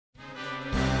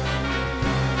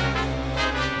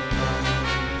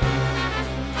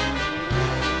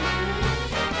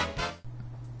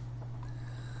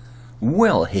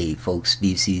Well, hey folks,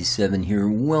 BC7 here.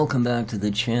 Welcome back to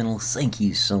the channel. Thank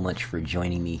you so much for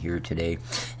joining me here today.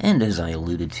 And as I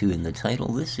alluded to in the title,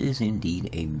 this is indeed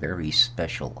a very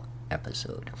special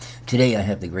episode. Today I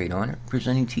have the great honor of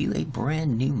presenting to you a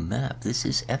brand new map. This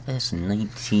is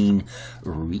FS19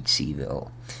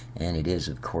 Ricciville. And it is,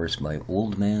 of course, by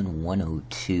Old Man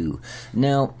 102.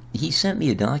 Now, he sent me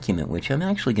a document which I'm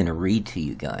actually going to read to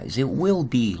you guys. It will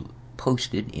be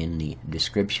posted in the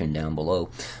description down below,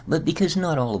 but because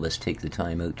not all of us take the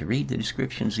time out to read the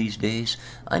descriptions these days,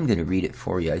 I'm going to read it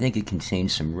for you. I think it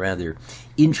contains some rather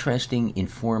interesting,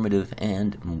 informative,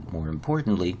 and more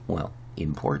importantly, well,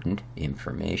 important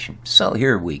information. So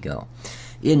here we go.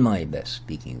 In my best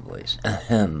speaking voice.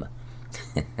 Ahem.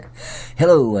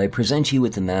 Hello, I present you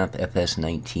with the map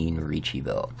FS19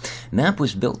 Ricciville. Map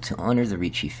was built to honor the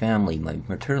Ricci family. My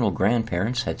maternal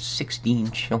grandparents had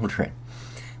 16 children.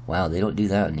 Wow, they don't do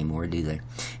that anymore, do they?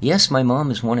 Yes, my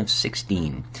mom is one of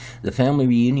 16. The family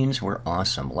reunions were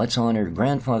awesome. Let's honor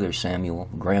grandfather Samuel,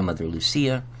 grandmother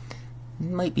Lucia,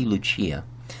 might be Lucia,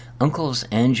 uncles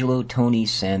Angelo, Tony,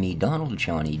 Sammy, Donald,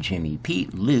 Johnny, Jimmy,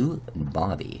 Pete, Lou, and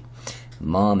Bobby.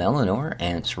 Mom Elenore,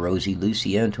 aunts Rosie,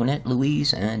 Lucy, Antonette,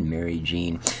 Louise, and Mary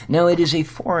Jean. Now, it is a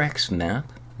 4X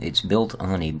map. It's built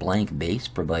on a blank base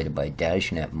provided by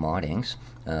Dajnet Mods.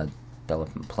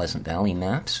 Pleasant Valley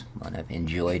maps, one I've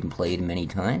enjoyed and played many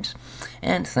times,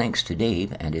 and thanks to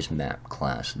Dave and his map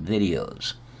class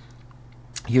videos.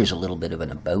 Here's a little bit of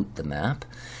an about the map.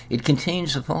 It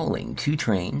contains the following: 2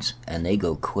 trains, and they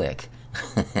go quick,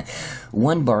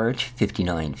 1 barge,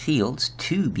 59 fields,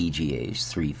 2 BGAs,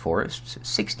 3 forests,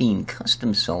 16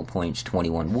 custom cell points,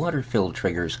 21 water fill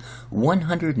triggers,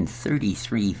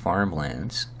 133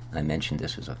 farmlands. I mentioned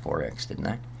this was a 4X, didn't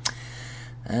I?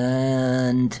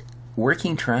 And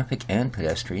working traffic and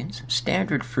pedestrians,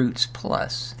 standard fruits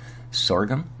plus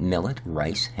sorghum, millet,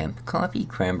 rice, hemp, coffee,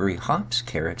 cranberry, hops,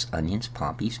 carrots, onions,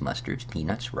 poppies, mustards,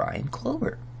 peanuts, rye, and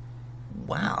clover.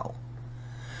 Wow.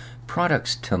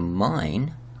 Products to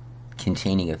mine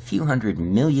containing a few hundred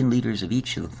million liters of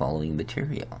each of the following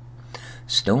material: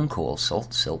 stone coal,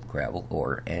 salt, silt, gravel,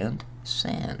 ore, and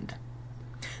sand.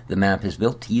 The map is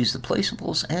built to use the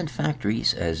placeables and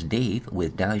factories as Dave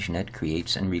with Dajnet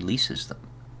creates and releases them.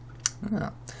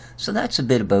 So that's a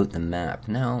bit about the map.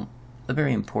 Now, a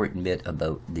very important bit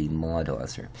about the mod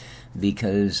author,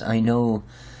 because I know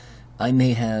I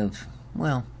may have,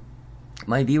 well,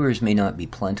 my viewers may not be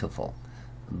plentiful,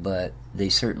 but they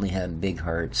certainly have big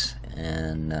hearts,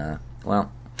 and,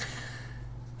 well,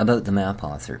 about the map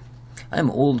author. I'm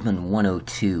Oldman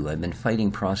 102. I've been fighting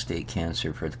prostate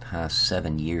cancer for the past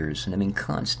 7 years, and I'm in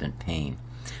constant pain.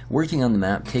 Working on the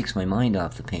map takes my mind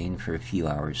off the pain for a few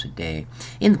hours a day.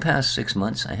 In the past 6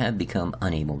 months, I have become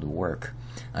unable to work.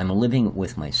 I'm living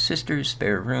with my sister's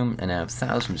spare room and I have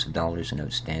thousands of dollars in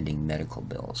outstanding medical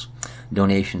bills.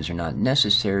 Donations are not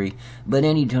necessary, but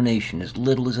any donation as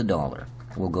little as $1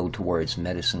 will go towards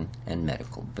medicine and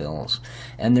medical bills.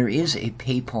 And there is a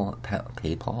PayPal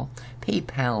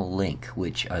link,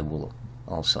 which I will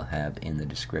also have in the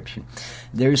description.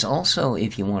 There's also,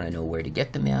 if you want to know where to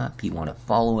get the map, you want to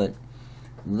follow it,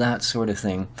 that sort of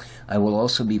thing, I will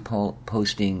also be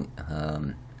posting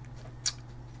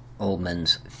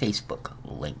Oldman's Facebook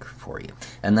link for you.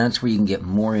 And that's where you can get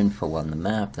more info on the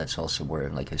map. That's also where,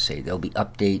 like I say, there'll be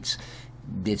updates,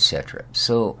 etc.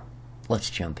 So let's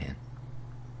jump in.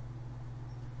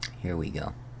 Here we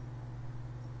go.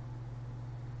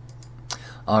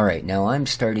 Alright, now I'm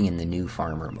starting in the new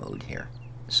farmer mode here,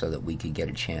 so that we could get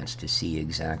a chance to see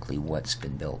exactly what's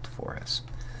been built for us.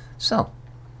 So,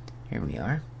 here we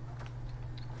are.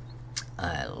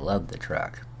 I love the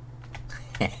truck.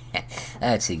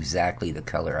 That's exactly the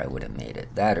color I would have made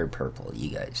it. That or purple, you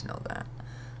guys know that.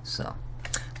 So,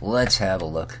 let's have a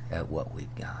look at what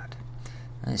we've got.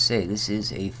 I say, this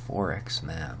is a 4X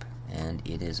map, and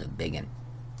it is a big one.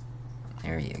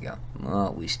 There you go.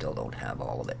 Well, we still don't have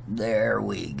all of it. There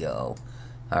we go.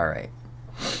 Alright.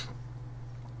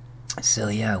 So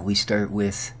yeah, we start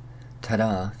with,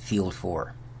 ta-da, Field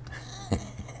 4.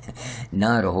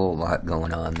 Not a whole lot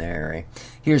going on there, eh?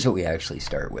 Here's what we actually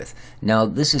start with. Now,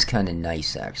 this is kind of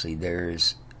nice, actually.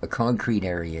 There's a concrete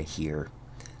area here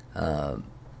that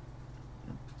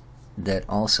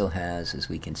also has, as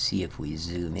we can see if we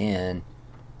zoom in,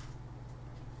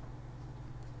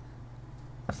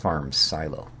 a farm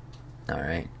silo.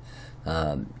 Alright.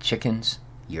 Chickens,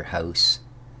 your house,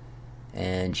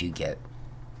 and you get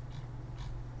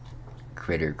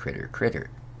critter,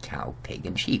 cow, pig,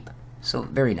 and sheep. So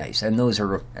very nice. And those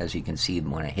are, as you can see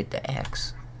when I hit the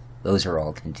X, those are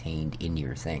all contained in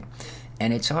your thing.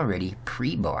 And it's already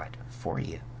pre-bought for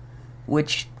you.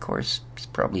 which, of course, is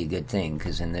probably a good thing,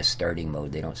 because in this starting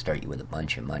mode, they don't start you with a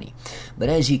bunch of money. But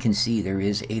as you can see, there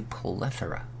is a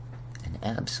plethora, an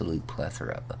absolute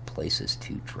plethora of places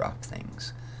to drop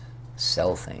things,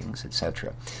 sell things,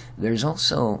 etc. There's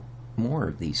also more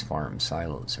of these farm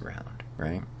silos around,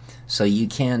 right? So you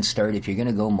can start, if you're going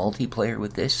to go multiplayer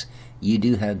with this, you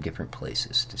do have different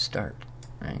places to start,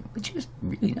 right? Which is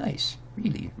really nice,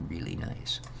 really, really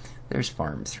nice. There's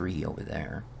farm 3 over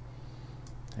there,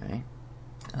 right?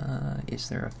 Is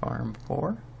there a farm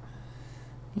 4?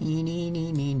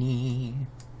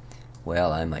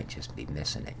 Well, I might just be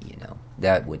missing it, you know.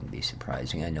 That wouldn't be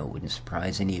surprising. I know it wouldn't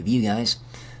surprise any of you guys.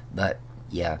 But,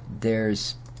 yeah,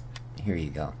 there's, here you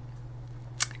go,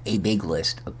 a big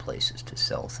list of places to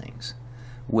sell things.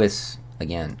 With,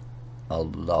 again, a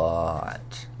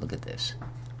lot. Look at this.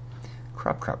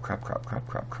 Crops.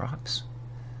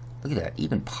 Look at that.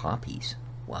 Even poppies.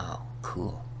 Wow,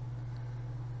 cool.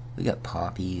 We got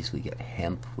poppies, we got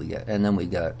hemp, and then we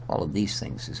got all of these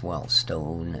things as well.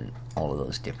 Stone and all of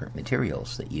those different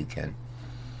materials that you can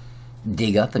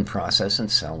dig up and process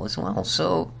and sell as well.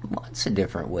 So lots of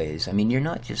different ways. I mean, you're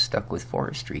not just stuck with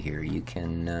forestry here. You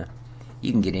can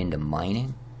get into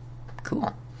mining.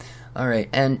 Cool. All right,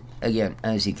 and again,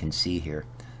 as you can see here,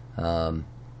 although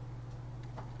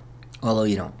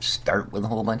you don't start with a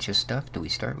whole bunch of stuff, do we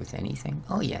start with anything?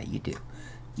 Oh yeah, you do.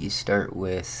 You start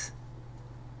with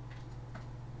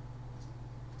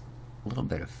a little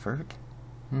bit of fert.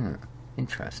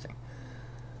 Interesting.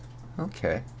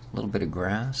 Okay, a little bit of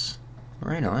grass.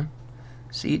 Right on.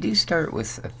 So you do start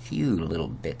with a few little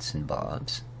bits and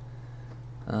bobs.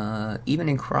 Even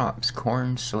in crops,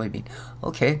 corn, soybean.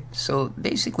 Okay, so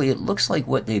basically it looks like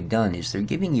what they've done is they're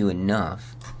giving you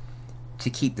enough to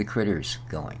keep the critters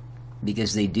going,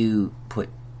 because they do put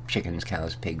chickens,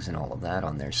 cows, pigs, and all of that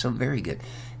on there. So very good.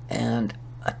 And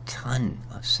a ton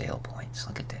of sale points.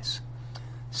 Look at this.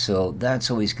 So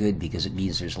that's always good, because it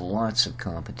means there's lots of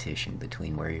competition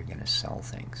between where you're going to sell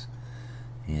things.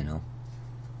 You know,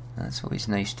 that's always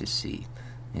nice to see.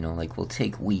 You know, like we'll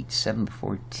take wheat,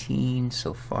 714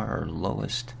 so far,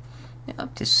 lowest,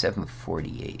 up to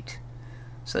 748.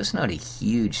 So that's not a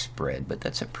huge spread, but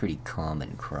that's a pretty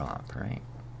common crop, right?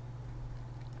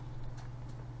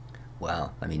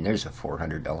 Wow, I mean, there's a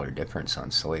 $400 difference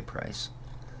on soy price.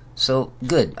 So,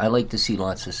 good. I like to see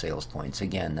lots of sales points.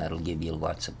 Again, that'll give you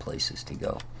lots of places to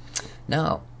go.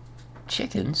 Now,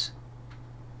 chickens,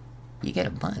 you get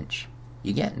a bunch.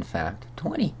 You get, in fact,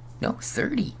 20. No,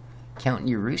 30. Counting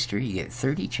your rooster, you get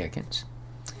 30 chickens.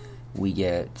 We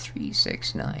get 3,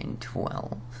 6, 9,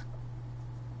 12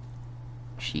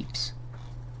 sheeps.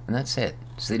 And that's it.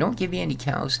 So they don't give you any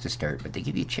cows to start, but they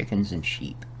give you chickens and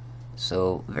sheep.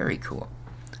 So, very cool.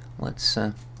 Let's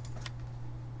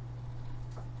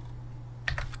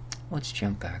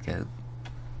jump back out.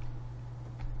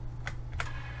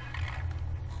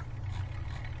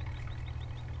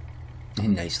 A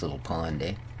nice little pond,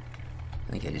 eh?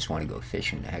 I think I just want to go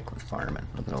fishing. The heck with farming.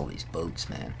 Look at all these boats,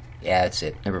 man. Yeah, that's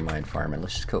it. Never mind farming.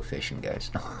 Let's just go fishing, guys.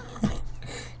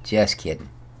 Just kidding.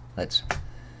 Let's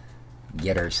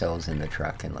get ourselves in the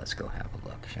truck and let's go have a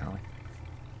look, shall we?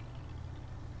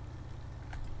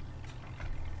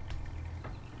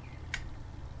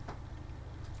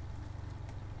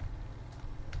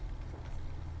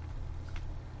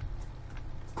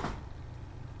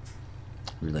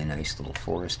 Really nice little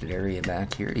forested area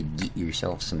back here to get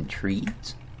yourself some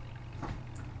trees.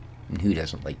 And who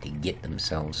doesn't like to get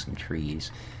themselves some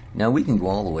trees? Now we can go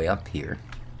all the way up here.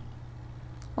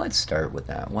 Let's start with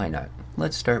that. Why not?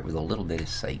 Let's start with a little bit of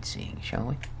sightseeing, shall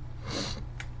we?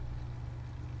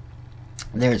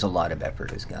 There's a lot of effort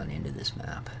has gone into this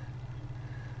map.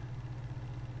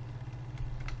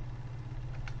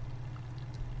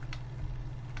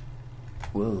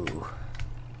 Whoa.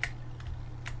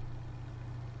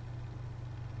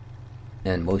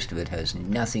 And most of it has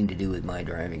nothing to do with my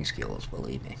driving skills,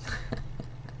 believe me.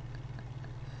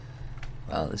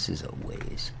 Wow, this is a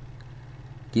ways.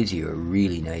 Gives you a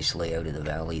really nice layout of the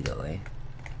valley, though, eh?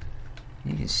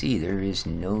 You can see there is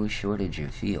no shortage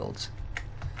of fields.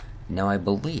 Now, I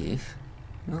believe...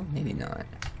 well, maybe not.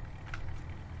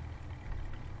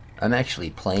 I'm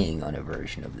actually playing on a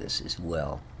version of this as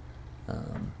well.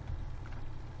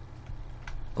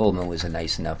 Ulma was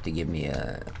nice enough to give me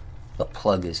a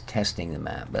plug as testing the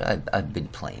map, but I've been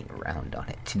playing around on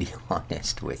it, to be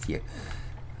honest with you,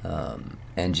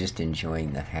 and just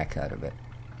enjoying the heck out of it.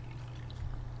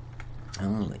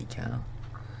 Holy cow,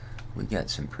 we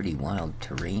got some pretty wild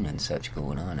terrain and such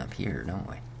going on up here, don't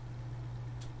we?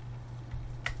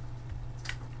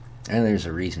 And there's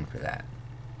a reason for that.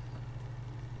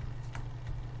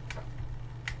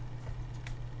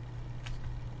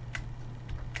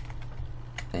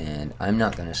 I'm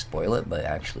not going to spoil it by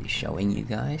actually showing you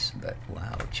guys, but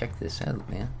wow, check this out,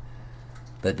 man.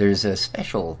 But there's a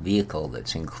special vehicle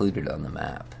that's included on the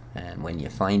map, and when you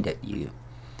find it, you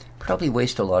probably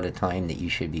waste a lot of time that you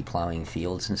should be plowing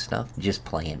fields and stuff, just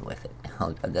playing with it.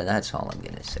 That's all I'm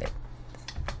going to say.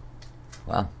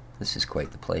 Wow, this is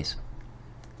quite the place.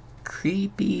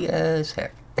 Creepy as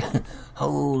heck.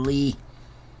 Holy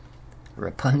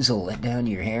Rapunzel, let down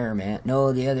your hair, man.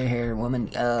 No, the other hair,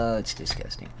 woman. Oh, it's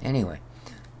disgusting. Anyway,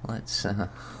 let's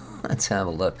have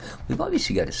a look. We've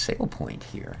obviously got a sale point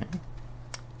here. Eh?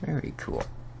 Very cool.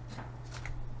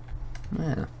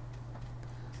 Yeah.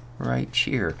 Right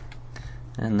cheer.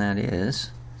 And that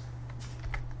is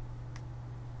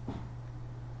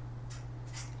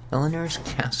Eleanor's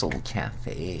Castle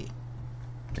Cafe.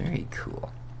 Very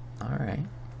cool. Alright.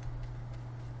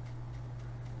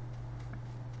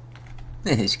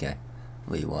 This guy.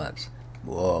 Well, he walks.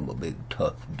 Whoa, I'm a big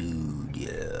tough dude,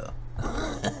 yeah.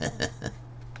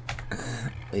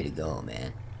 Way to go,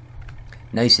 man.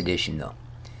 Nice addition, though.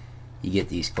 You get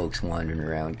these folks wandering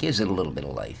around. Gives it a little bit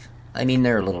of life. I mean,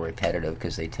 they're a little repetitive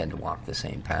because they tend to walk the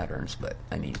same patterns, but,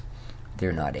 I mean,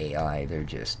 they're not AI. They're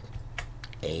just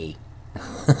A.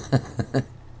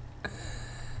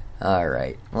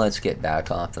 Alright, let's get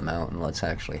back off the mountain. Let's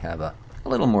actually have a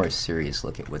little more serious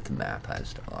look at what the map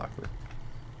has to offer.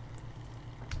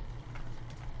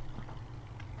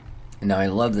 Now, I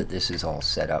love that this is all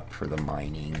set up for the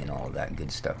mining and all of that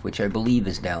good stuff, which I believe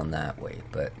is down that way,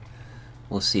 but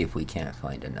we'll see if we can't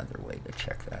find another way to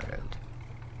check that out.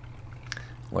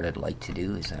 What I'd like to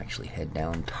do is actually head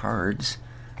down towards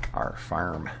our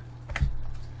farm.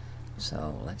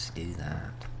 So, let's do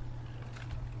that.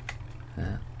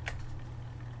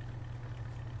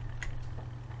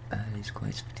 That is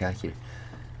quite spectacular.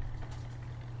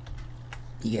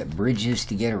 You get bridges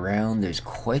to get around. There's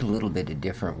quite a little bit of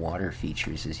different water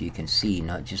features, as you can see.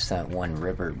 Not just that one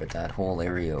river, but that whole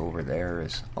area over there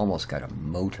has almost got a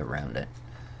moat around it.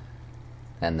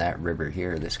 And that river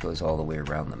here, this goes all the way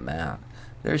around the map.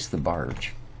 There's the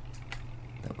barge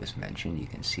that was mentioned. You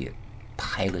can see it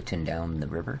piloting down the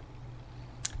river.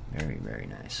 Very, very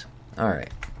nice.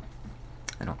 Alright.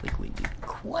 I don't think we need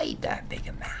quite that big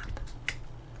a map.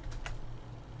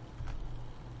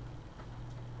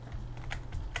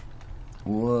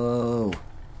 Whoa.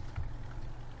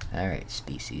 Alright,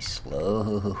 species,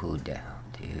 slow down,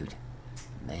 dude.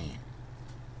 Man.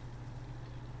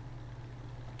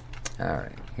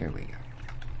 Alright, here we go.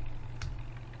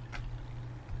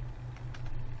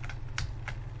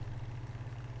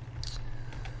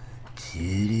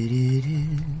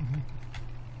 Isn't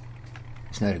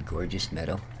that a gorgeous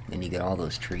meadow? Then you get all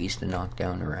those trees to knock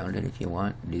down around it if you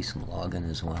want. Do some logging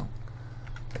as well.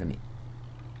 But I mean...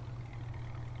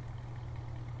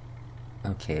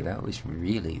 Okay, that was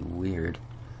really weird.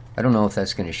 I don't know if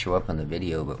that's going to show up on the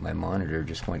video, but my monitor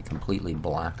just went completely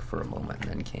black for a moment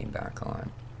and then came back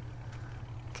on.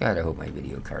 God, I hope my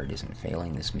video card isn't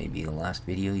failing. This may be the last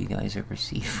video you guys ever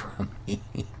see from me.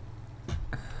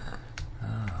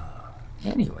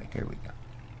 Anyway, here we go.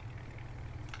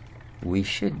 We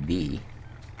should be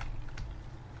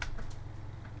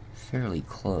fairly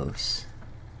close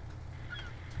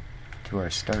to our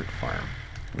start farm,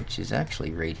 which is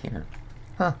actually right here.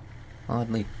 Huh,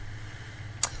 oddly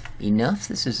enough,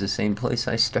 this is the same place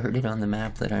I started on the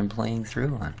map that I'm playing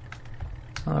through on.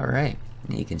 Alright,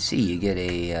 you can see you get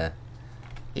a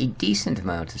decent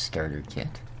amount of starter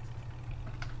kit.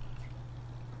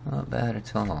 Not bad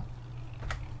at all.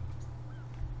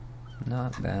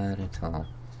 Not bad at all.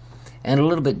 And a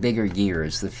little bit bigger gear,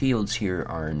 as the fields here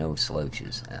are no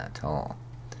slouches at all.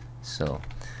 So,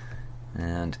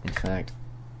 and in fact,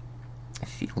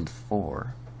 field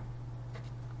 4,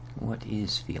 what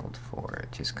is field 4?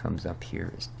 It just comes up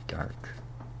here as dark.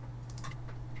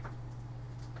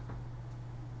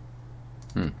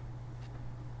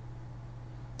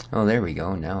 Oh, there we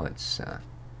go. Now it's,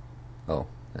 oh,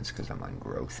 that's because I'm on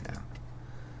growth now.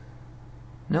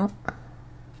 Nope.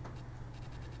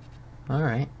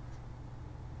 Alright.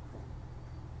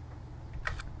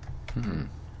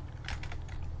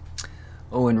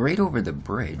 Oh, and right over the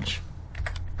bridge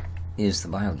is the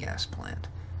biogas plant.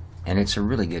 And it's a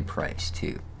really good price,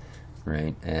 too.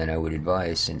 Right? And I would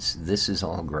advise, since this is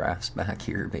all grass back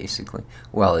here, basically.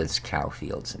 Well, it's cow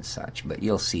fields and such, but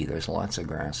you'll see there's lots of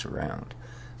grass around.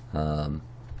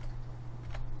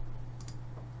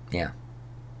 Yeah.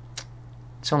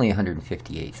 It's only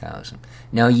 158,000.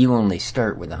 Now, you only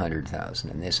start with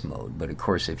 100,000 in this mode, but of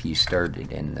course, if you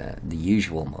started in the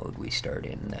usual mode we start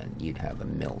in, then you'd have a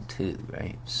mill too,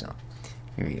 right? So,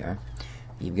 here you are.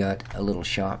 You've got a little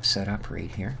shop set up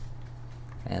right here,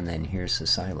 and then here's the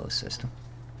silo system.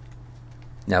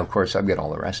 Now, of course, I've got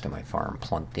all the rest of my farm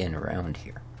plunked in around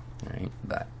here, right?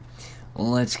 But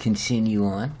let's continue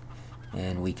on,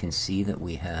 and we can see that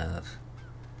we have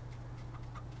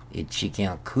a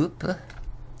chicken coop,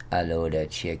 a load of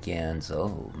chickens.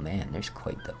 Oh man, there's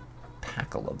quite the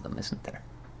packle of them, isn't there?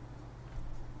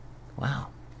 Wow,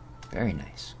 very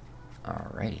nice.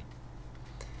 Alrighty.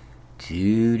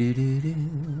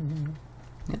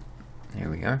 Yep, there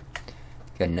we are.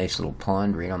 Got a nice little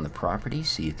pond right on the property,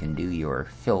 so you can do your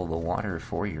fill the water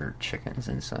for your chickens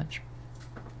and such.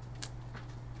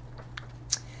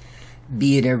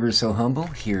 Be it ever so humble,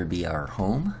 here be our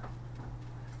home.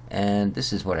 And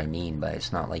this is what I mean by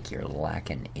it's not like you're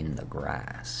lacking in the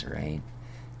grass, right?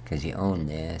 Because you own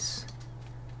this.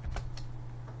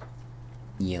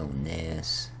 You own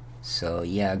this. So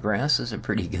yeah, grass is a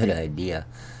pretty good idea.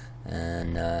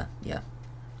 And yeah,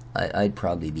 I'd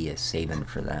probably be saving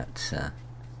for that.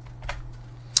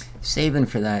 Saving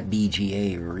for that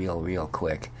BGA real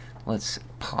quick. Let's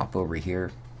pop over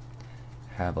here,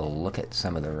 have a look at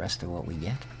some of the rest of what we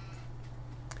get.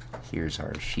 Here's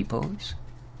our sheepos.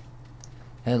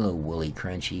 Hello, woolly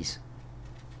crunchies.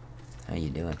 How you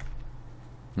doing?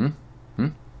 Little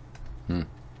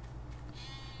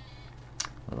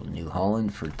New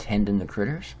Holland for tending the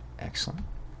critters. Excellent.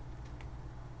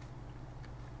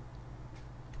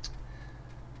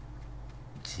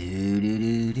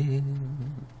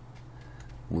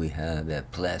 We have a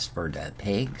place for the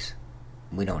pigs.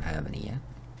 We don't have any yet.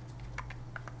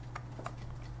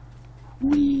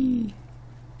 Whee!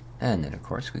 And then, of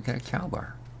course, we got a cow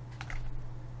bar.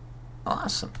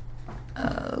 Awesome.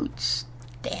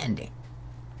 Outstanding.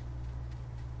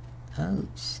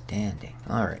 Outstanding.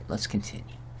 Alright, let's continue.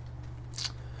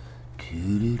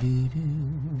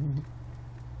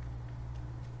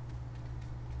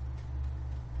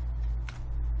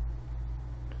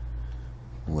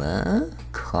 What?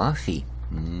 Coffee.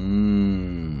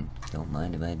 Don't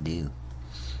mind if I do.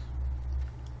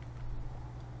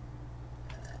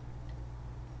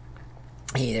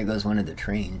 Hey, there goes one of the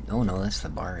train. Oh no, that's the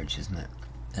barge, isn't it?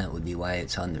 That would be why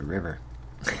it's on the river.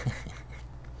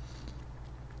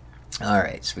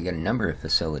 Alright, so we got a number of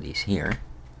facilities here.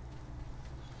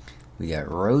 We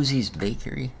got Rosie's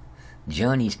Bakery,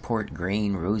 Johnny's Port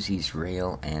Grain, Rosie's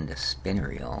Rail, and a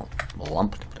spinnery all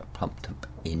lumped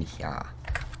in here.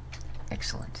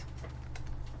 Excellent.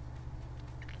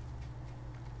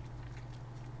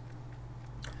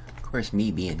 Of course,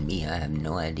 me being me, I have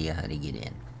no idea how to get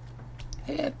in.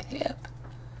 Hip, hip.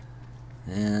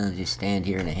 I'll just stand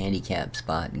here in a handicap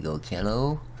spot and go,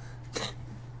 hello.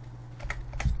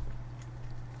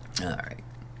 Alright.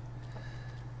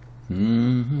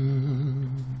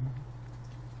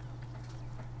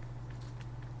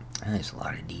 There's a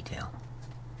lot of detail.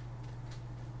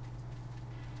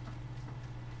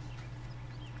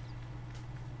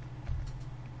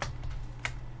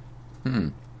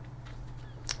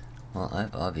 Well,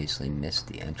 I've obviously missed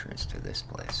the entrance to this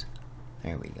place.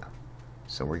 There we go.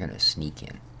 So we're gonna sneak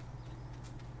in.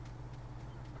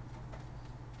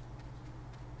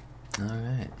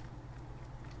 Alright.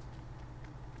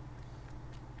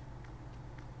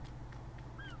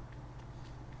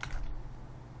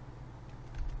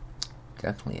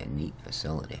 Definitely a neat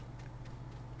facility.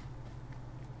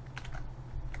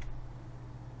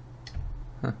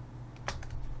 Huh.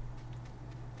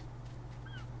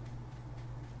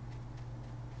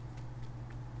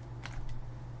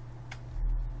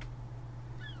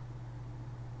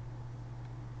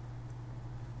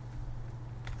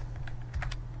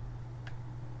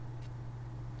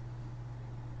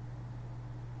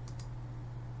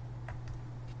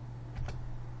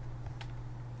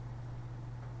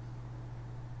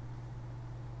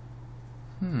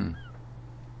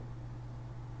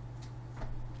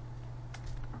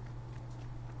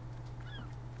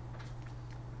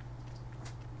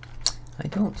 I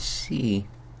don't see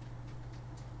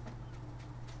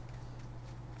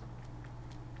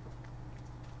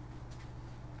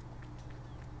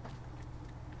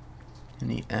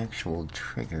any actual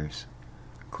triggers.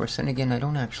 Of course, then again, I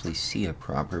don't actually see a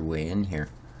proper way in here.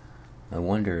 I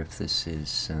wonder if this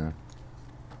is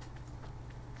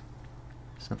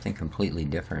something completely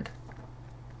different.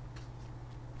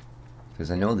 Because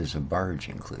I know there's a barge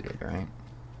included, right?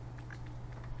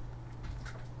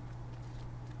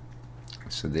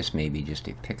 So this may be just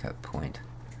a pickup point.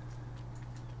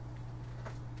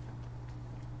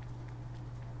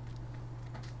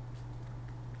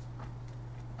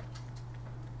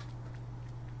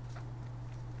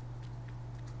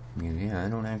 Yeah, I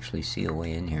don't actually see a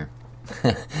way in here.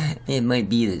 It might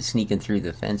be that sneaking through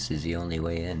the fence is the only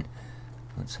way in.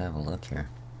 Let's have a look here.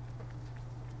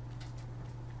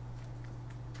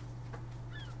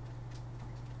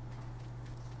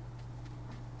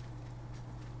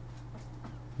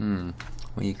 Well,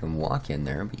 you can walk in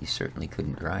there, but you certainly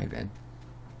couldn't drive in.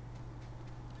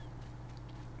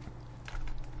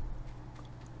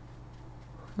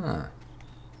 Huh.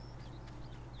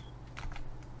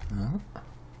 Oh.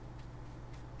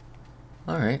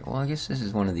 Alright, well I guess this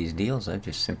is one of these deals. I've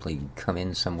just simply come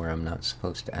in somewhere I'm not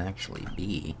supposed to actually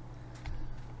be.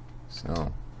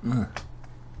 So,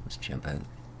 let's jump out.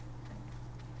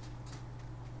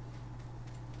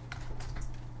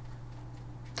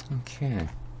 Okay,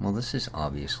 well this is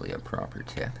obviously a proper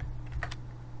tip.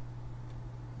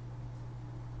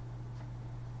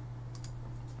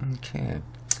 Okay.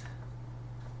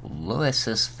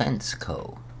 Louis's Fence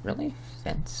Co. Really?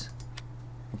 Fence?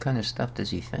 What kind of stuff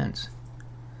does he fence?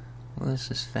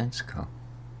 Louis's Fence Co.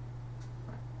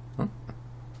 Oh,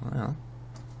 well.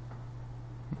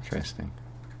 Interesting.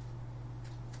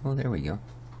 Oh, there we go.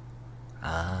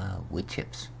 Ah, wood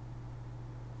chips.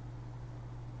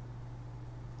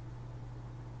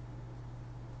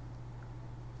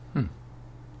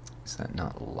 Is that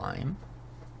not lime?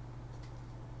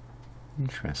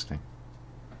 Interesting.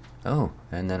 Oh,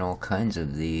 and then all kinds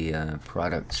of the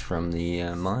products from the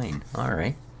mine.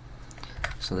 Alright.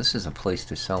 So this is a place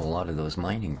to sell a lot of those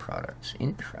mining products.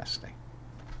 Interesting.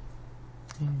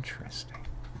 Interesting.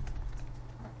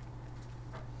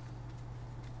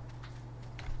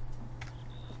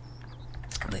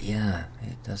 But yeah,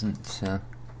 it doesn't...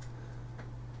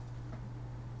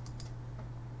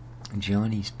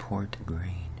 Johnny's Port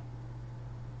Grain.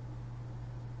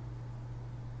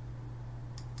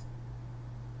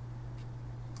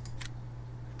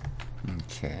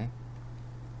 Okay.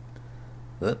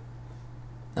 Whoop.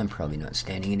 I'm probably not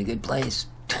standing in a good place.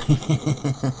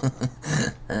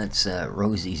 That's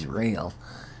Rosie's rail.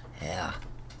 Yeah.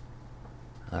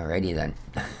 Alrighty then.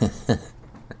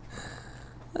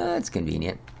 That's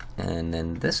convenient. And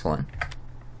then this one.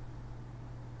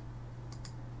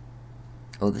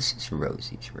 Oh, this is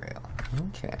Rosie's rail.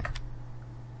 Okay.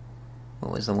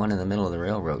 What was the one in the middle of the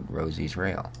railroad? Rosie's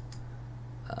rail.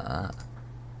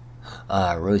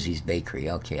 Rosie's Bakery.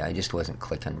 Okay, I just wasn't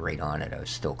clicking right on it. I was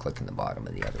still clicking the bottom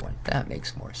of the other one. That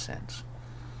makes more sense.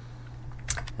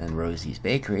 And Rosie's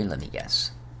Bakery, let me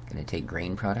guess. Gonna take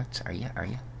grain products? Are ya?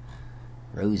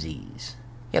 Rosie's.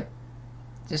 Yep.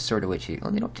 Just sort of what you... Oh,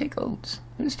 they don't take oats.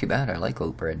 It's too bad. I like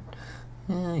oat bread.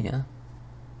 Yeah.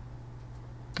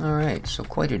 Alright, so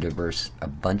quite a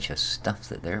bunch of stuff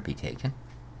that they'll be taking.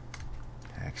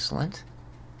 Excellent.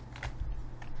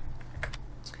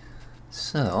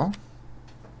 So,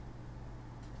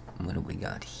 what do we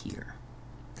got here?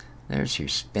 There's your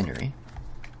spinnery.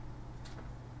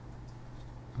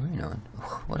 Right on.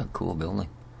 Oh, what a cool building.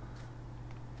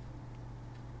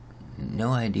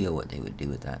 No idea what they would do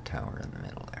with that tower in the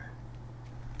middle there.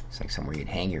 It's like somewhere you'd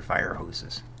hang your fire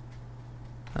hoses.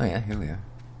 Oh yeah, here we are.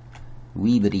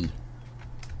 Weebity.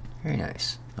 Very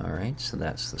nice. Alright, so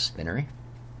that's the spinnery.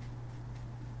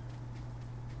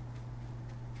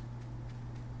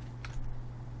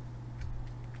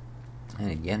 And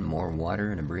again, more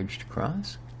water and a bridge to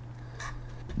cross.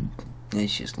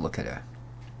 Let's just look at a...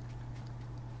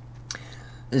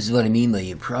 This is what I mean by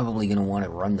you're probably going to want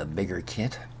to run the bigger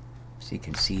kit. So you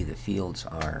can see the fields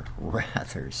are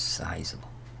rather sizable.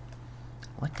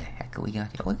 What the heck have we got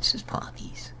here? Oh, this is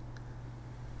poppies.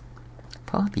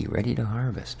 Poppy ready to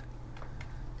harvest.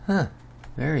 Huh,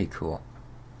 very cool.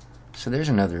 So there's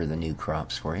another of the new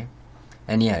crops for you.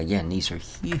 And yeah, again, these are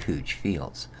huge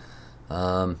fields.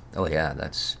 Oh yeah,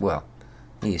 that's, well,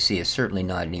 you see it's certainly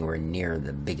not anywhere near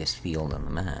the biggest field on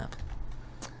the map.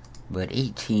 But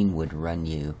 18 would run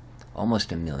you almost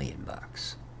 $1 million.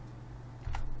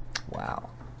 Wow.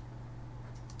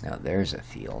 Now there's a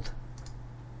field.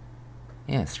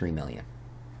 Yeah, 3 million.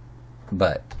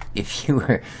 But if you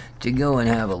were to go and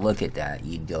have a look at that,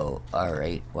 you'd go,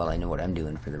 alright, well I know what I'm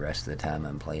doing for the rest of the time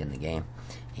I'm playing the game.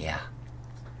 Yeah.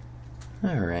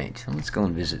 Alright, so let's go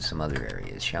and visit some other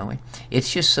areas, shall we?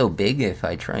 It's just so big, if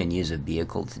I try and use a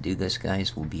vehicle to do this,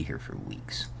 guys, we'll be here for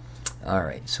weeks.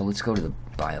 Alright, so let's go to the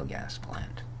biogas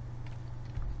plant.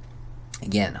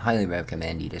 Again, highly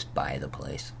recommend you just buy the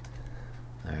place.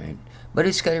 Alright, but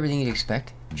it's got everything you'd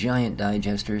expect. Giant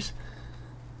digesters.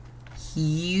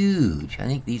 Huge. I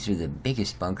think these are the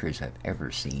biggest bunkers I've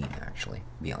ever seen, actually,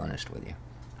 to be honest with you.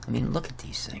 I mean, look at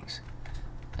these things.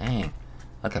 Dang.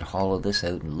 I could hollow this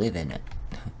out and live in it.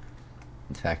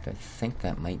 In fact, I think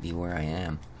that might be where I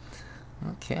am.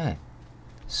 Okay.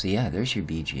 So yeah, there's your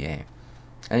BGA.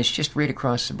 And it's just right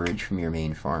across the bridge from your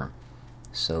main farm.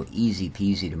 So easy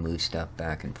peasy to move stuff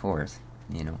back and forth,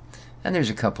 you know. And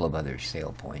there's a couple of other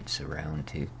sale points around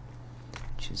too,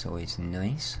 which is always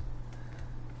nice.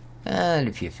 And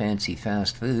if you fancy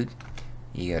fast food,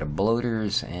 You got a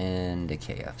Bloaters and a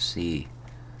KFC.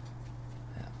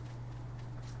 Yeah.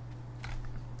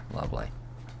 Lovely.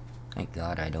 Thank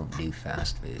God I don't do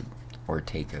fast food or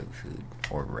takeout food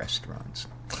or restaurants.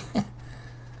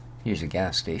 Here's a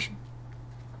gas station.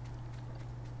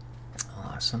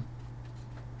 Awesome.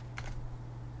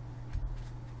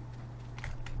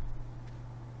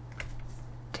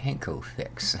 Tanko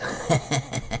fix.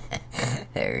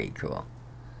 Very cool.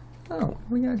 Oh, what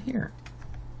do we got here?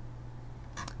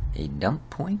 A dump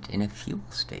point in a fuel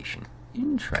station.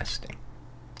 Interesting.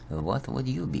 What would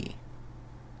you be?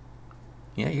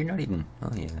 Yeah, you're not even...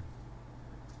 Oh, yeah.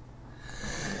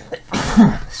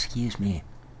 Excuse me.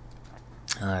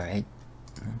 Alright.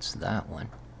 That's that one.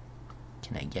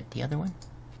 Can I get the other one?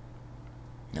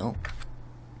 Nope.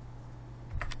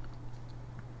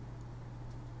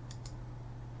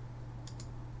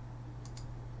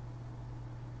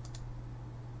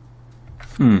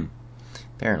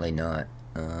 Apparently not.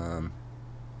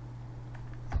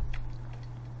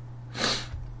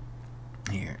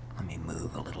 Here, let me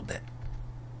move a little bit.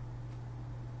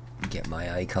 Get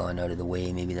my icon out of the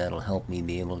way. Maybe that'll help me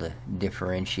be able to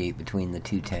differentiate between the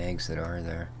two tags that are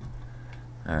there.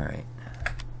 Alright.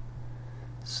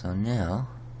 So now...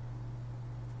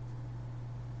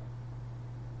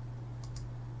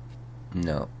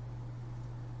 No.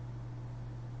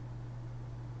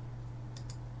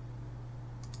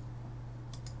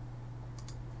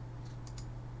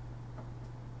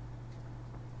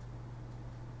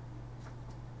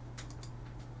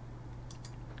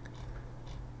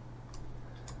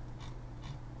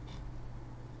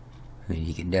 I mean,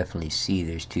 you can definitely see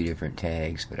there's two different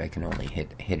tags, but I can only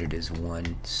hit it as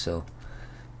one, so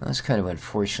that's kind of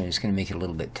unfortunate. It's going to make it a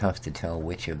little bit tough to tell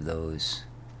which of those,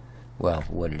 well,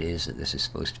 what it is that this is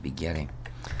supposed to be getting,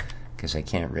 because I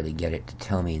can't really get it to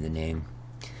tell me the name.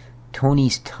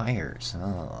 Tony's Tires.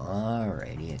 Oh,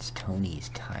 alrighty, it's Tony's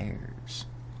Tires.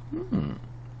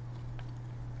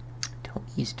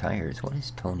 Tony's Tires. What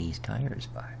is Tony's Tires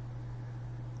by?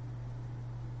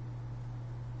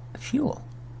 Fuel.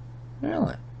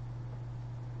 Really?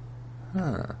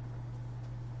 Huh.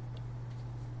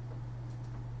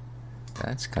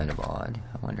 That's kind of odd.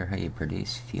 I wonder how you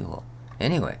produce fuel.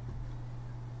 Anyway.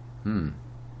 That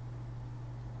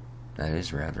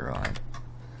is rather odd.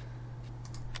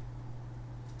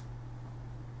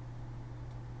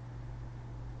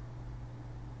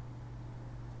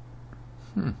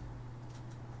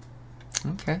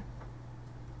 Okay.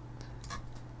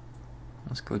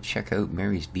 Let's go check out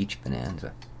Mary's Beach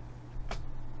Bonanza.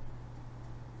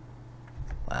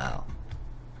 Wow.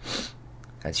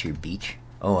 That's your beach?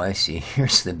 Oh, I see.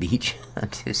 Here's the beach. I'm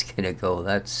just gonna go.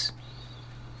 That's...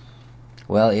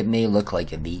 Well, it may look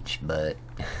like a beach, but...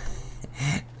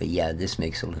 but yeah, this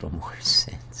makes a little more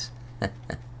sense.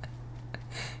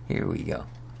 Here we go.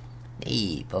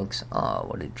 Hey, folks. Oh,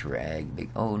 what a drag. Big...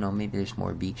 Oh, no, maybe there's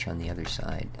more beach on the other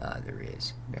side. Ah, there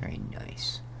is. Very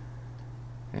nice.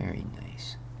 Very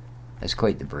nice. That's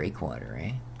quite the breakwater,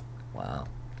 eh? Wow.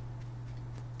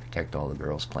 Protect all the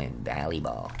girls playing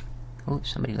volleyball. Oh,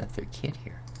 somebody left their kid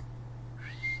here.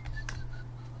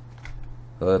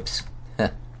 Oops.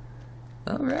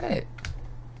 Alright.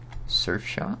 Surf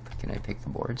shop. Can I pick the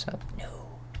boards up? No.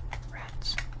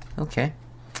 Rats. Okay.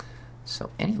 So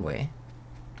anyway,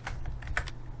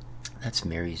 that's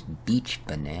Mary's Beach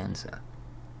Bonanza.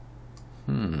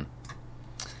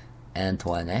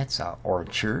 Antonette's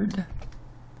orchard.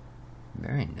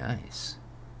 Very nice.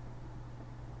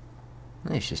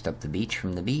 It's just up the beach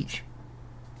from the beach.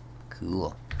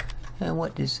 Cool. And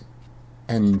what does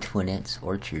Antonette's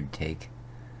orchard take?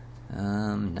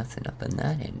 Nothing up in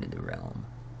that end of the realm.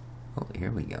 Oh,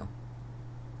 here we go.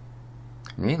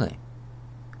 Really?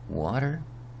 Water?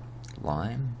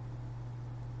 Lime?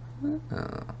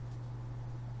 Oh.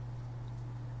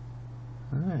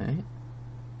 Alright.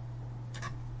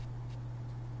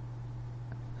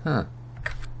 Huh.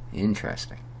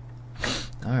 Interesting.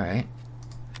 Alright.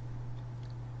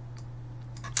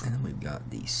 And then we've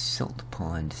got the Silt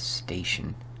Pond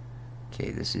Station. Okay,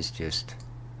 this is just...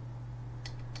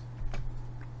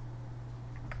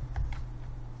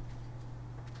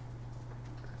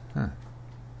 Huh.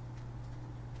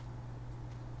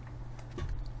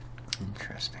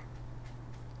 Interesting.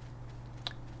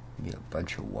 We got a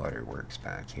bunch of waterworks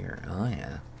back here. Oh,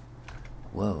 yeah.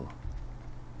 Whoa.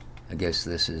 I guess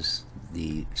this is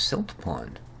the Silt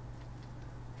Pond.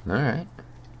 Alright.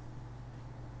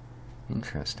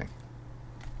 Interesting.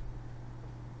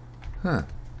 Huh.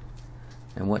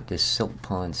 And what does Silt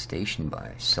Pond Station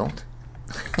buy? Silt?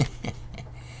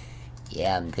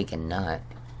 Yeah, I'm thinking not.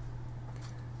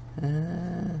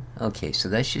 Okay, so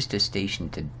that's just a station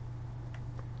to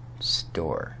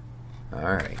store.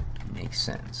 Alright, makes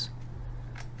sense.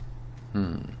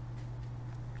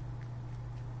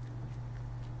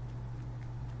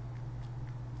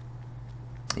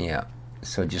 Yeah,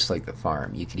 so just like the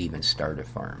farm, you could even start a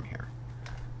farm here.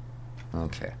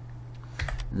 Okay,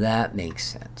 that makes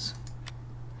sense.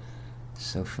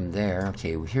 So from there,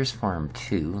 okay, well, here's farm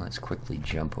 2. Let's quickly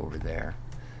jump over there.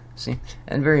 See?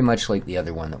 And very much like the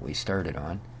other one that we started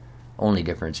on. Only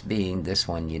difference being, this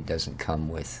one it doesn't come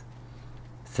with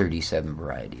 37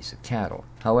 varieties of cattle.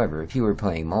 However, if you were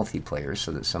playing multiplayer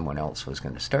so that someone else was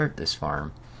going to start this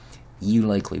farm, you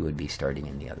likely would be starting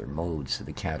in the other mode, so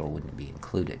the cattle wouldn't be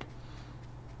included.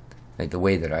 Like the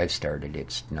way that I've started,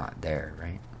 it's not there,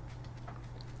 right?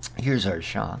 Here's our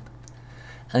shop.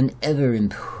 An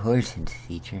ever-important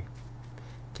feature.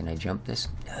 Can I jump this?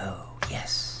 No.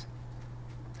 Yes.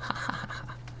 Ha ha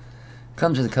ha.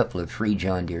 Comes with a couple of free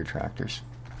John Deere tractors.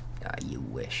 Ah, you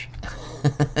wish.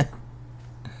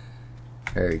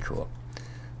 Very cool.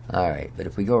 Alright, but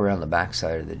if we go around the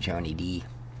backside of the Johnny D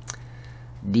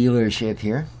dealership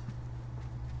here,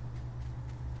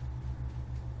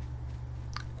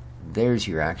 there's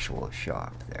your actual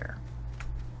shop there.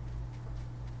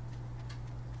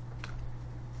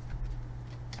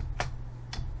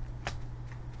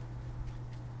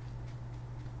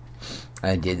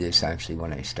 I did this actually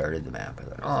when I started the map. I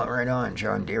thought, oh, right on,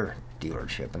 John Deere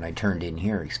dealership. And I turned in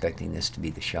here expecting this to be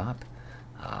the shop.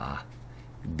 Ah,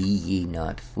 be ye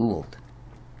not fooled.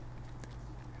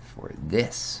 For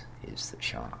this is the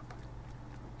shop.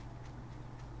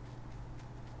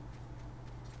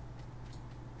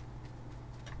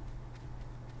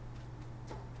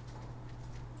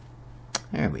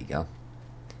 There we go.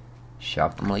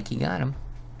 Shop them like you got them.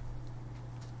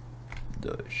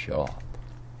 The shop.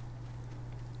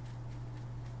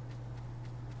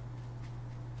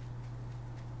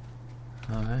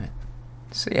 Alright,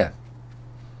 so yeah,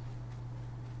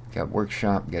 got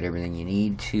workshop, got everything you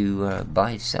need to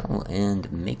buy, sell, and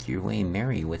make your way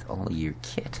merry with all your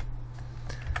kit.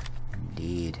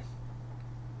 Indeed.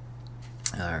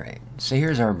 Alright, so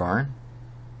here's our barn.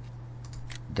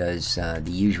 Does the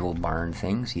usual barn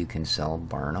things. You can sell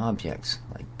barn objects,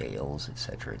 like bales,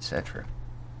 etc., etc.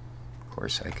 Of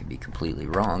course, I could be completely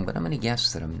wrong, but I'm going to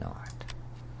guess that I'm not.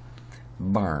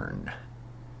 Barn.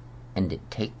 And it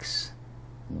takes...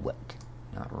 what?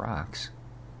 Not rocks.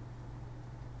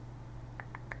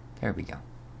 There we go.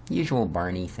 Usual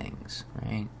barny things,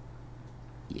 right?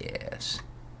 Yes.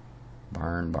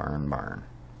 Barn, barn, barn.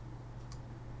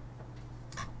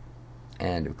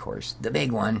 And, of course, the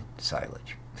big one,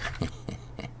 silage.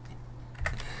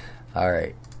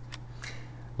 Alright.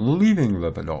 Leaving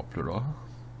Lepidoptera.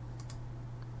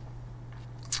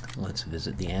 Let's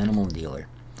visit the animal dealer.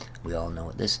 We all know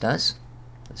what this does.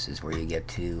 This is where you get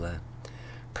to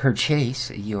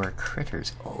purchase your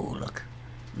critters. Oh, look.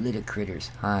 Little critters.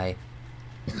 Hi.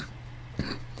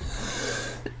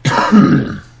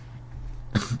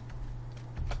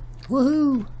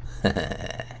 Woohoo!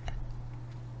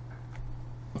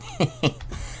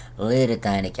 Little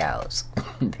tiny cows.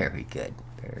 Very good.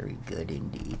 Very good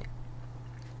indeed.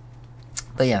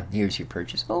 But yeah, here's your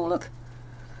purchase. Oh, look.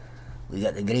 We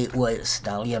got the great white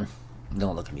stallion.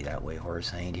 Don't look at me that way,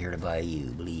 horse. I ain't here to buy you,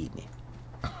 believe me.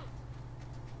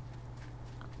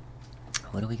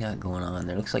 What do we got going on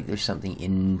there? Looks like there's something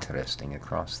interesting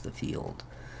across the field.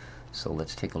 So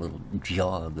let's take a little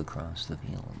jog across the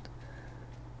field.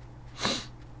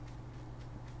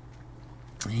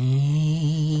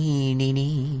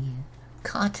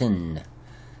 Cotton.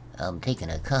 I'm taking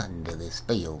a cotton to this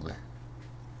field.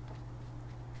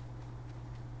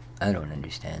 I don't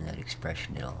understand that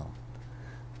expression at all.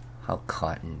 How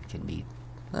cotton can be...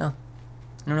 well,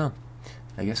 I don't know.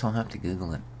 I guess I'll have to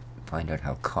Google it. Find out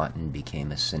how cotton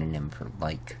became a synonym for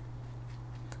like.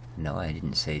 No, I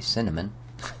didn't say cinnamon.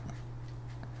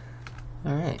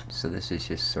 Alright, so this is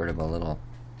just sort of a little...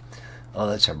 oh,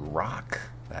 that's a rock,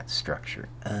 that structure.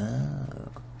 Oh.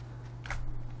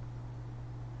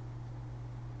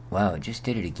 Wow, it just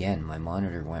did it again. My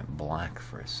monitor went black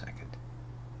for a second.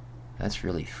 That's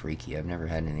really freaky. I've never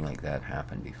had anything like that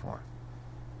happen before.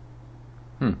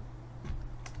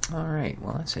 Alright,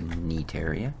 well that's a neat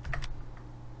area.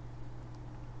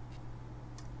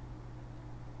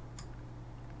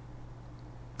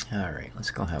 Alright,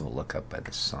 let's go have a look up by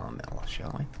the sawmill,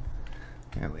 shall we?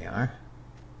 There we are.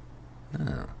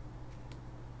 Oh.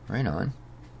 Right on.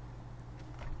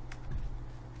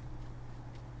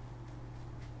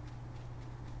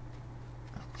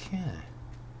 Okay.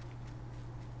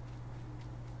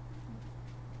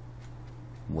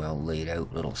 Well laid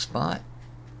out little spot.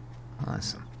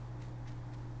 Awesome.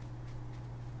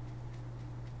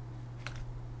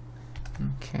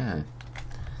 Okay.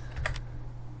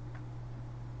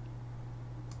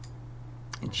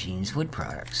 Jean's Wood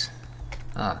Products.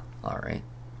 Ah, alright.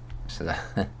 So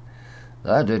that,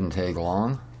 that didn't take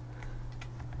long.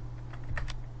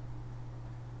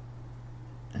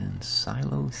 And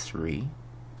Silo 3.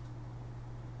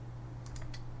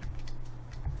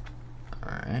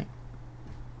 Alright.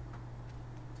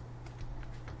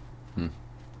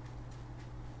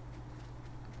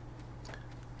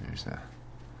 There's a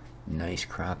nice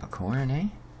crop of corn, eh?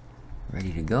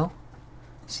 Ready to go.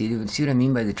 See what I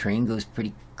mean by the train goes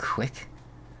pretty quick?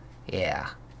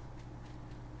 Yeah.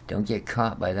 Don't get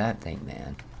caught by that thing,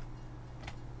 man.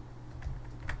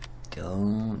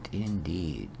 Don't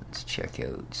indeed. Let's check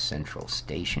out Central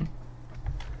Station.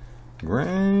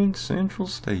 Grand Central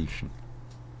Station.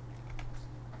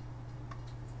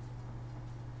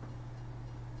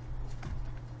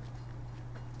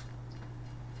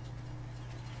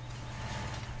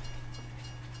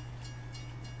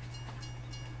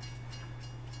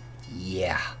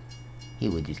 Yeah, he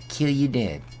would just kill you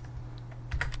dead.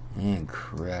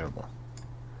 Incredible.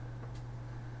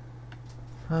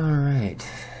 Alright.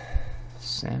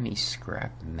 Sammy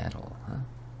scrap metal, huh?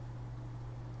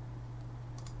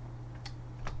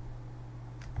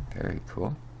 Very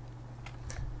cool.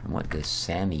 And what does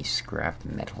Sammy scrap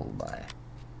metal buy?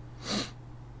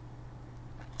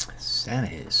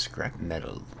 Sammy scrap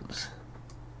metals.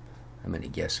 I'm gonna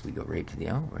guess we go right to the,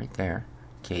 oh, right there.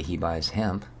 Okay, he buys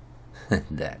hemp.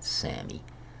 That's Sammy.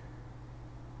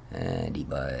 And he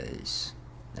buys,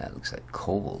 that looks like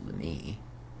coal to me.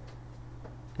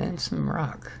 And some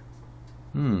rock.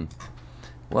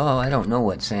 Well, I don't know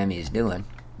what Sammy is doing,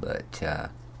 but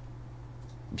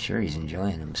I'm sure he's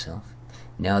enjoying himself.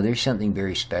 Now, there's something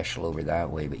very special over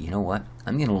that way, but you know what?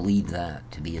 I'm going to leave that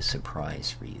to be a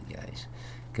surprise for you guys,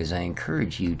 because I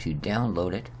encourage you to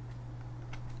download it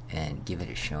and give it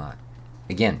a shot.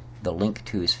 Again, the link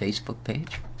to his Facebook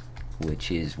page,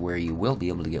 which is where you will be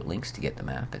able to get links to get the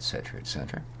map, etc.,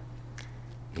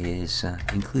 is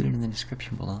included in the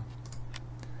description below.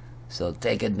 So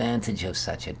take advantage of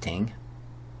such a thing.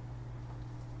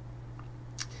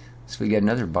 So we got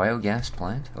another biogas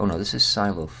plant. Oh no, this is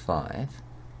Silo 5.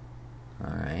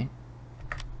 Alright.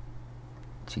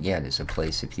 So yeah, there's a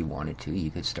place if you wanted to, you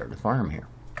could start a farm here.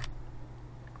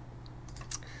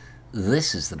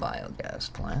 This is the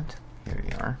biogas plant. Here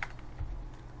you are.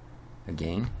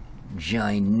 Again,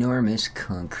 ginormous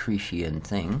concretian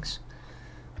things.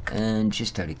 And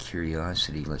just out of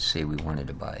curiosity, let's say we wanted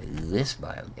to buy this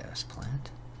biogas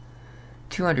plant.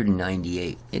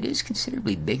 298. It is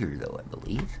considerably bigger though, I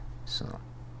believe. So,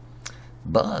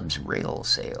 Bub's rail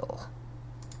sale.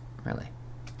 Really?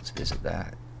 Let's visit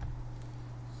that.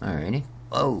 Alrighty.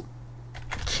 Oh,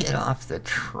 get off the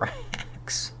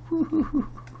tracks.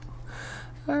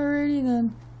 Alrighty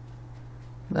then.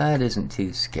 That isn't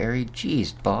too scary.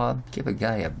 Jeez, Bob, give a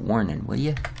guy a warning, will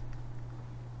you?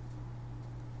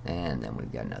 And then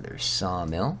we've got another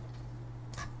sawmill.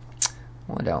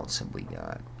 What else have we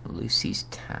got? Lucy's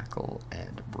tackle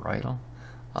and bridle.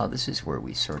 Oh, this is where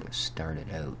we sort of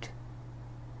started out.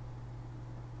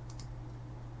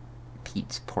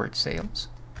 Pete's port sales.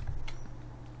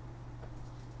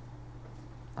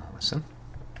 Awesome.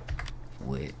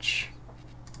 Which,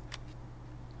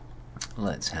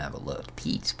 let's have a look.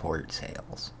 Pete's port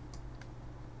sales.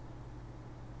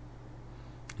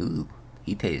 Ooh,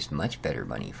 he pays much better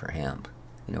money for hemp.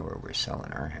 You know where we're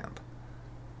selling our hemp.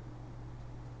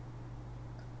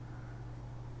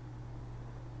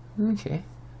 Okay.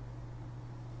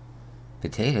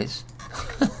 Potatoes.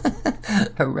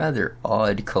 A rather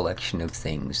odd collection of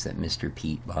things that Mr.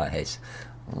 Pete buys.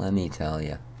 Let me tell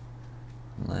you.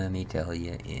 Let me tell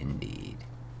you indeed.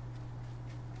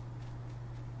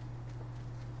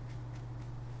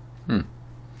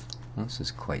 Well, this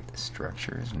is quite the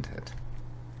structure, isn't it?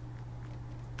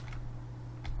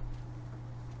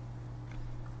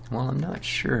 Well, I'm not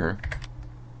sure.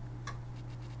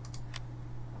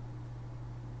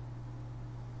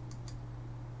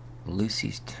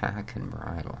 Lucy's tack and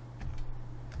bridle.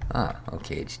 Ah,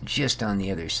 okay, it's just on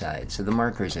the other side. So the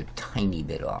marker is a tiny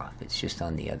bit off. It's just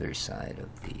on the other side of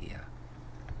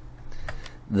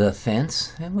the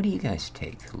fence. And what do you guys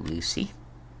take? Lucy?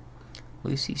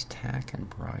 Lucy's tack and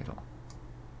bridle.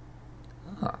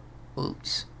 Ah,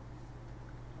 oops.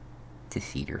 To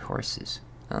feed her horses.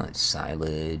 Oh, it's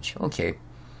silage. Okay.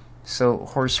 So,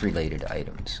 horse-related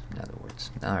items, in other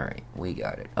words. Alright, we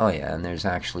got it. Oh yeah, and there's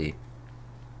actually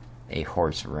a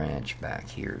horse ranch back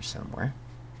here somewhere.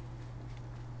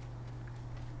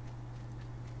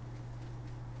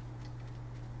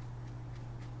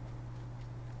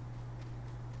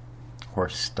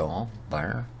 Horse stall?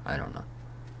 Byre? I don't know.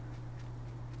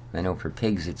 I know for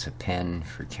pigs it's a pen,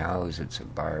 for cows it's a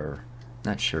byre.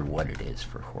 Not sure what it is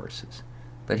for horses.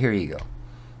 But here you go.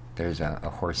 There's a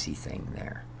horsey thing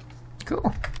there.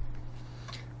 Cool.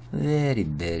 Very,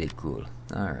 very cool.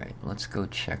 Alright, let's go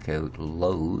check out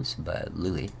Lowe's by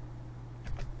Louis.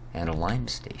 And a lime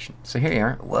station. So here you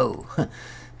are. Whoa!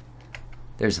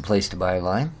 There's a place to buy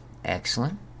lime.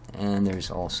 Excellent. And there's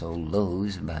also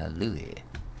Lowe's by Louis.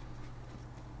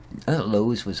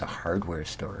 Lowe's was a hardware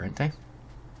store, aren't they?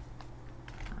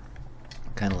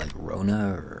 Kind of like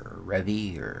Rona or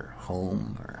Revy or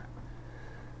Home or...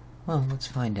 Well, let's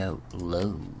find out.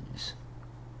 Lowe's.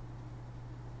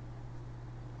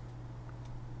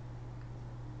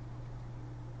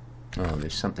 Oh,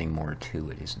 there's something more to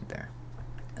it, isn't there?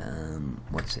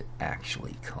 What's it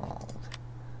actually called?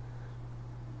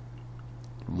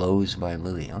 Lowe's by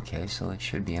Louis. Okay, so it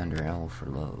should be under L for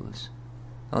Lowe's.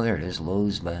 Oh, there it is.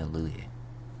 Lowe's by Louis.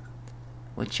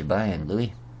 What you buying,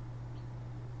 Louis?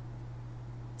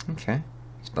 Okay.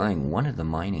 He's buying one of the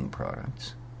mining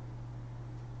products.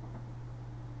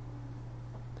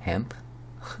 Hemp.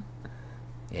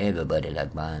 Everybody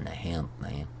like buying the hemp,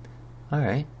 man.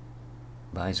 Alright.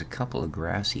 Buys a couple of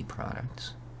grassy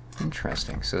products.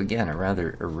 Interesting. So again, a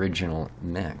rather original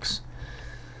mix.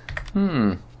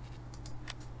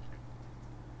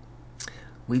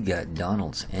 We've got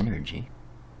Donald's Energy.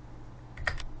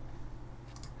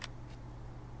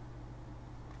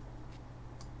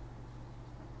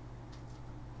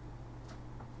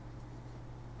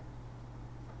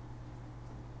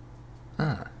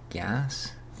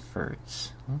 Gas,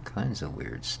 ferts, all kinds of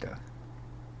weird stuff.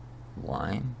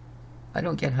 Lime. I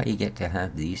don't get how you get to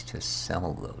have these to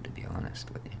sell, though, to be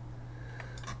honest with you.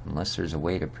 Unless there's a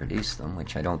way to produce them,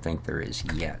 which I don't think there is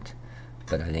yet.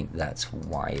 But I think that's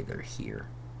why they're here.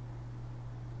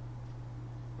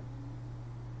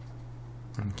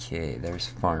 Okay, there's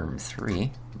Farm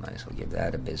 3. Might as well give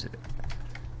that a visit.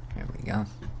 There we go.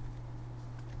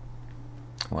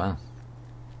 Wow.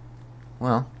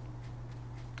 Well,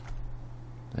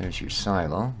 there's your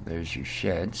silo. There's your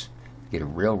sheds. Get a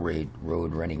railroad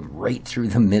running right through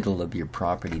the middle of your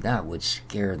property. That would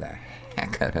scare the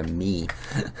heck out of me.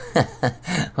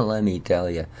 Let me tell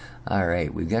you.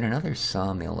 Alright, we've got another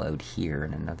sawmill out here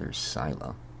and another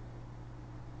silo.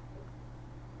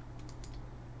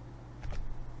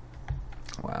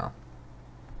 Wow.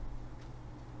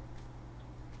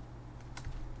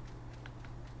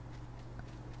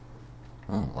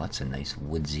 Oh, lots of nice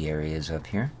woodsy areas up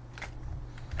here.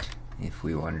 If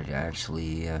we wanted to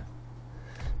actually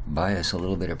buy us a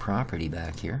little bit of property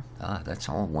back here. That's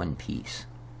all one piece.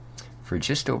 For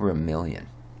just over $1 million.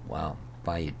 Wow.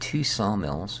 Buy you 2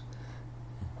 sawmills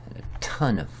and a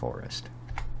ton of forest.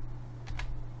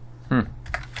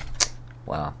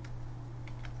 Wow.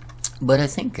 But I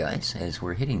think, guys, as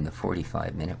we're hitting the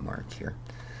 45-minute mark here,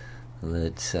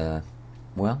 let's,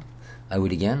 well, I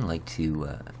would again like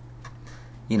to,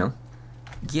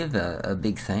 give a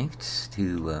big thanks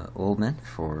to Oldman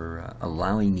for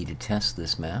allowing me to test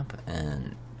this map,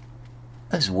 and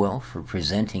as well for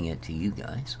presenting it to you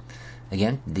guys.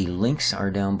 Again, the links are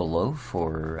down below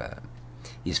for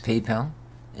his PayPal,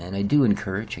 and I do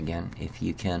encourage, again, if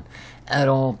you can at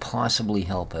all possibly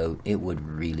help out, it would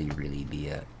really, really be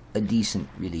a decent,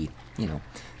 really,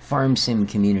 farm sim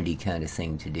community kind of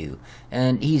thing to do.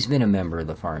 And he's been a member of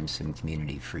the farm sim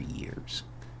community for years.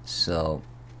 So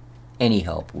any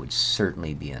help would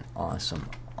certainly be an awesome,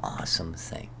 awesome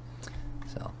thing.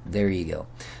 So there you go.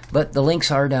 But the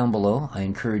links are down below. I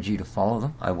encourage you to follow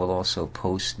them. I will also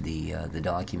post the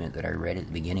document that I read at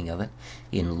the beginning of it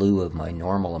in lieu of my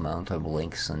normal amount of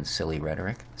links and silly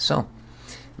rhetoric. So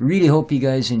really hope you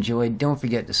guys enjoyed. Don't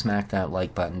forget to smack that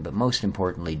like button, but most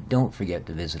importantly, don't forget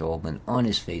to visit Oldman on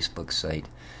his Facebook site.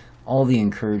 All the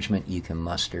encouragement you can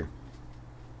muster.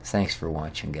 Thanks for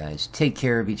watching, guys. Take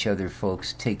care of each other,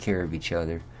 folks. Take care of each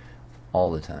other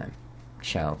all the time.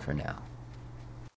 Ciao for now.